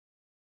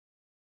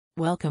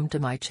Welcome to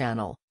my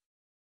channel.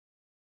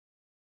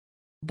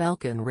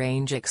 Belkin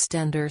Range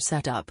Extender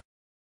Setup.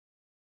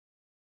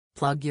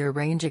 Plug your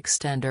range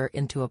extender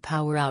into a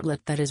power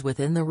outlet that is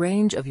within the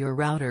range of your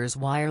router's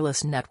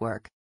wireless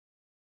network.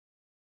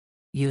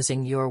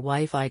 Using your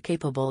Wi-Fi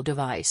capable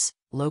device,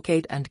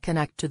 locate and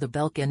connect to the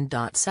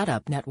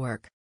Belkin.setup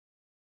network.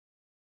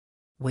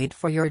 Wait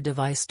for your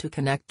device to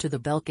connect to the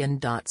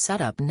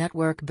Belkin.setup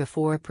network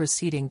before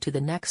proceeding to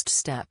the next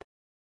step.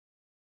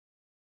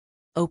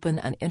 Open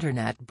an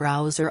internet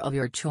browser of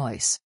your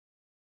choice.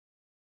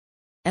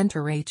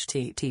 Enter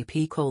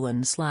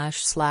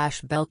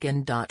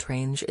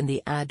http://belkin.range in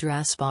the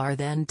address bar,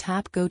 then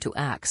tap Go to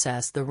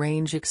access the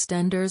Range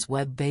Extender's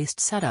web-based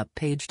setup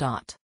page.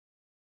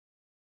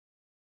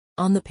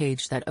 On the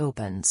page that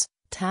opens,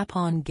 tap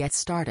on Get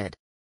Started.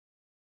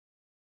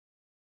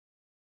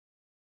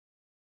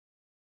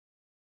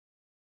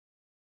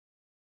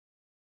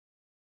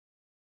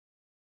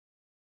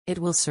 It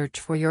will search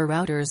for your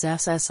router's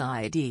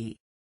SSID.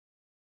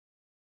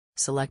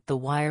 Select the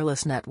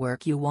wireless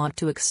network you want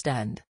to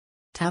extend.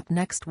 Tap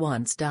Next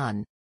once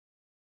done.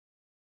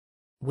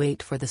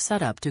 Wait for the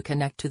setup to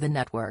connect to the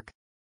network.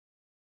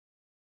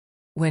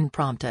 When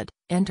prompted,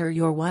 enter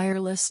your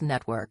wireless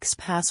network's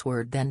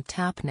password, then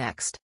tap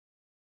Next.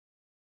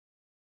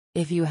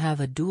 If you have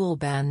a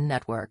dual-band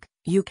network,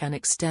 you can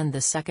extend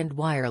the second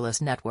wireless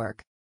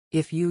network.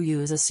 If you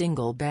use a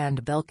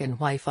single-band Belkin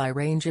Wi-Fi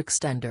range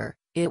extender,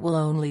 it will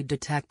only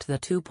detect the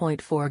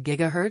 2.4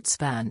 GHz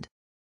band.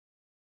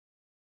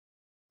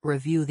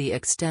 Review the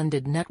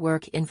extended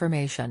network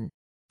information.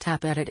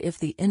 Tap Edit if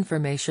the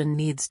information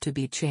needs to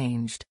be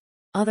changed.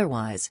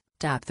 Otherwise,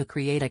 tap the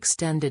Create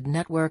Extended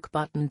Network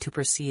button to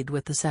proceed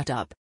with the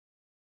setup.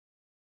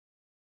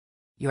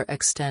 Your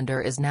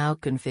extender is now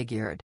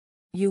configured.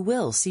 You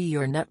will see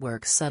your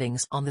network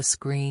settings on the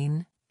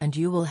screen, and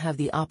you will have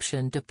the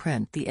option to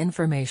print the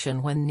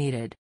information when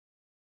needed.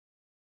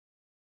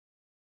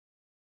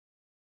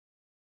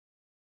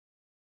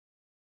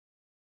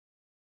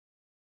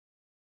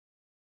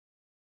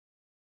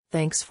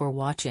 Thanks for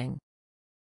watching.